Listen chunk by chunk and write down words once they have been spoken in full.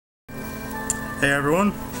Hey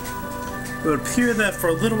everyone. It would appear that for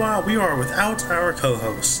a little while we are without our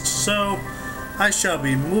co-host, so I shall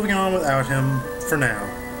be moving on without him for now.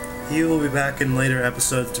 He will be back in later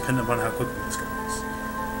episodes depending upon how quickly this goes.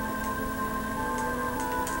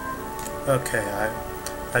 Okay,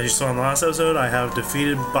 as you saw in the last episode, I have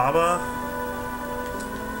defeated Baba,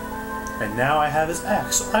 and now I have his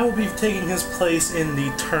axe. So I will be taking his place in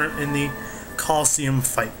the Coliseum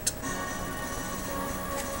fight.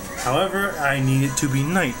 However, I need it to be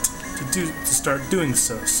night to start doing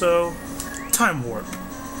so. So, time warp.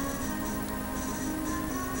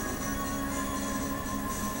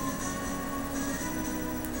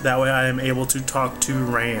 That way I am able to talk to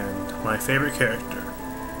Rand, my favorite character.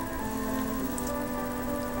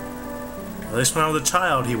 At least when I was a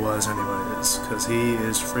child he was anyways, because he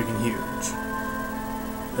is freaking huge.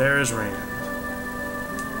 There's Rand.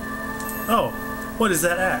 Oh, what is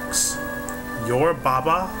that axe? Your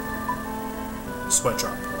Baba? Sweat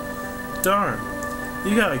drop. Darn,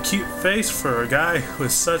 you got a cute face for a guy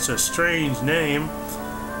with such a strange name.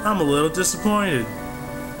 I'm a little disappointed.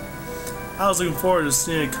 I was looking forward to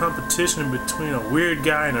seeing a competition between a weird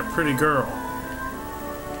guy and a pretty girl.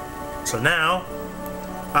 So now,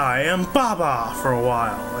 I am Baba for a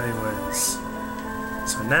while, anyways.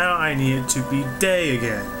 So now I need it to be day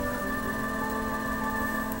again.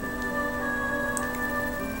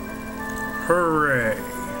 Hooray.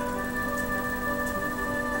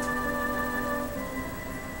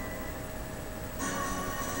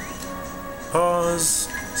 Pause,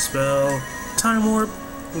 spell, time warp,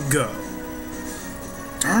 go.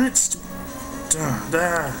 Darn it!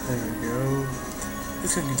 There we go.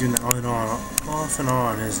 It's gonna be doing that on and on, off and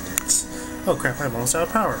on, isn't it? Oh crap, I'm almost out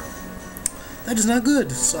of power. That is not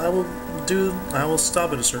good, so I will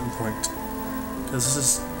stop at a certain point. Because this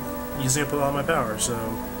is using up a lot of my power, so.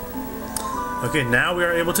 Okay, now we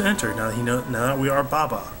are able to enter, now that we are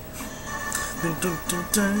Baba.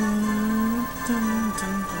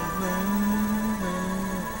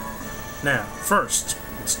 Now, first,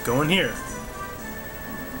 let's go in here.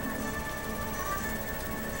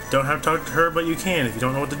 Don't have to talk to her, but you can if you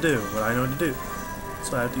don't know what to do. But I know what to do.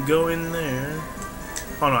 So I have to go in there.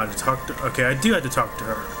 Oh no, I have to talk to... Okay, I do have to talk to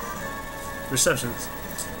her. Receptionist.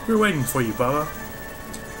 We're waiting for you, Baba.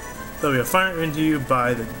 There'll be a final interview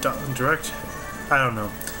by the direct... I don't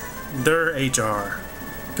know. Their HR.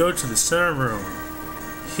 Go to the center room.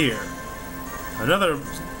 Here. Another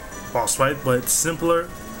boss fight, but it's simpler.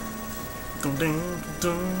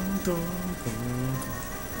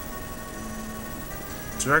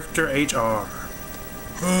 Director HR.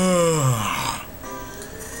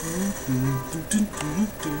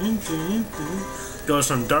 Goes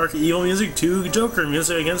from dark evil music to Joker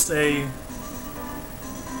music against a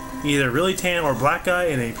either really tan or black guy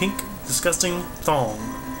in a pink disgusting thong.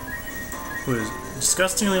 Who is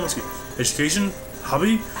disgustingly muscular. Education,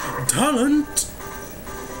 hobby, talent,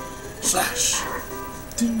 slash.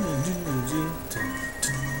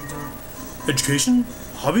 Education,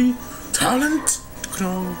 hobby, talent,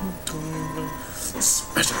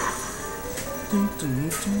 special.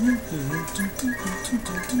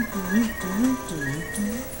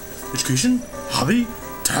 Education, hobby,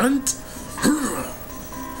 talent.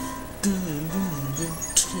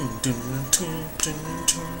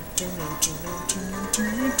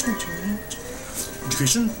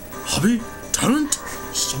 Education, hobby, talent,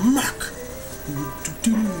 smack.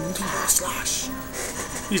 Slash.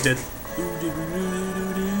 He's dead.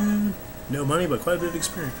 No money, but quite a bit of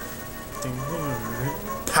experience.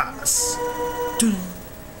 Pass.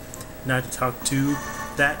 Now to talk to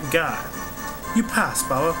that guy. You pass,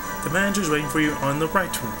 Baba. The manager's waiting for you on the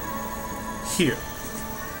right room. Here.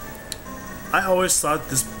 I always thought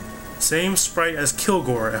this same sprite as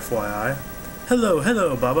Kilgore, FYI.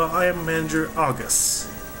 Hello, Baba. I am Manager August.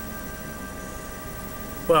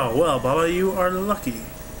 Well, Baba, you are lucky.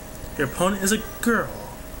 Your opponent is a girl.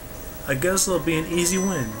 I guess it'll be an easy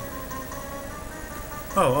win.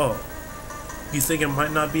 Oh. You think it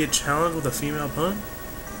might not be a challenge with a female opponent?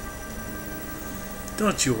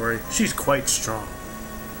 Don't you worry, she's quite strong.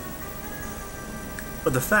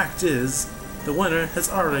 But the fact is, the winner has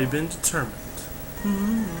already been determined.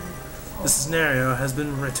 The scenario has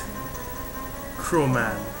been written. Cruel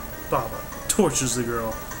man, Baba, tortures the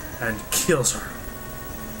girl and kills her.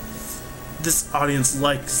 This audience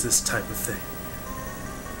likes this type of thing.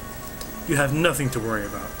 You have nothing to worry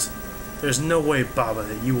about. There's no way, Baba,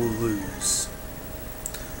 that you will lose.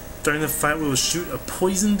 During the fight, we will shoot a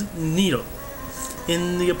poisoned needle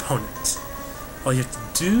in the opponent. All you have to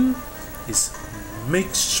do is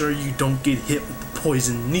make sure you don't get hit with the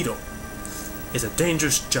poisoned needle. It's a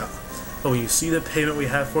dangerous job. but when you see the payment we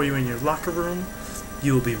have for you in your locker room,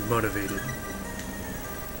 you will be motivated.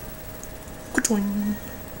 Ka-twing.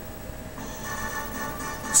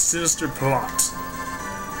 Sinister plot.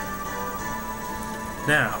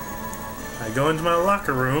 Now, I go into my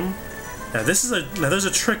locker room. Now there's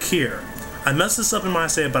a trick here. I messed this up in my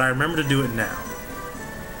save, but I remember to do it now.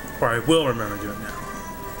 Or I will remember to do it now.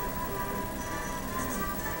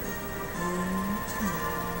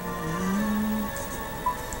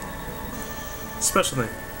 Special thing.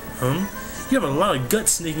 You have a lot of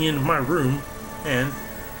guts sneaking into my room, and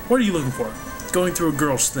what are you looking for? Going through a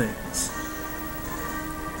girl's things.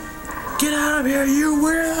 Get out of here, you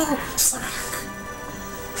weirdo!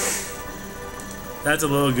 That's a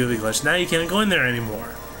little goofy glitch. Now you can't go in there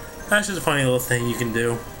anymore. That's just a funny little thing you can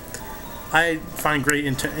do. I find great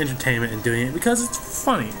entertainment in doing it because it's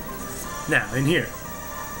funny. Now, in here.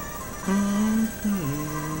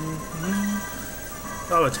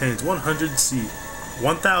 Oh, it attains 100C.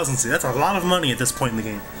 1000C. That's a lot of money at this point in the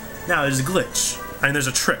game. Now, there's a glitch. I mean, there's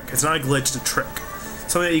a trick. It's not a glitch, it's a trick.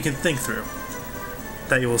 Something that you can think through.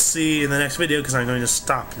 That you will see in the next video because I'm going to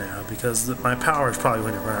stop now because my power is probably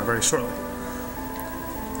going to run out very shortly.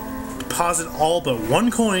 Deposit all but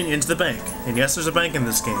one coin into the bank. And yes, there's a bank in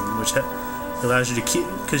this game, which allows you to keep,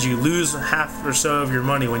 because you lose half or so of your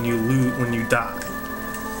money when you die.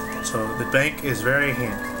 So the bank is very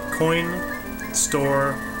handy. Coin,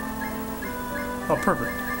 store. Oh,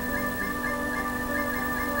 perfect.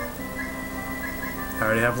 I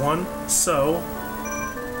already have one, so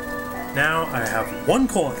now I have one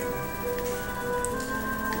coin.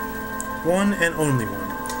 One and only one.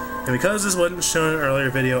 And because this wasn't shown in an earlier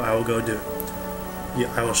video, I will go do it.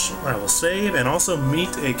 Yeah, I will save and also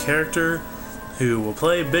meet a character who will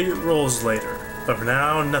play big roles later. But for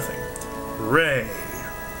now, nothing. Ray.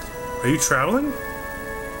 Are you traveling?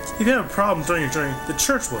 If you have a problem during your journey, the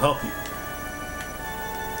church will help you.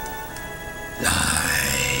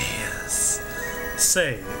 Nice.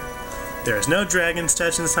 Save. There is no dragon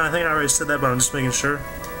statue this time. I think I already said that, but I'm just making sure.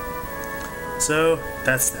 So,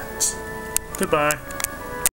 that's that. Goodbye.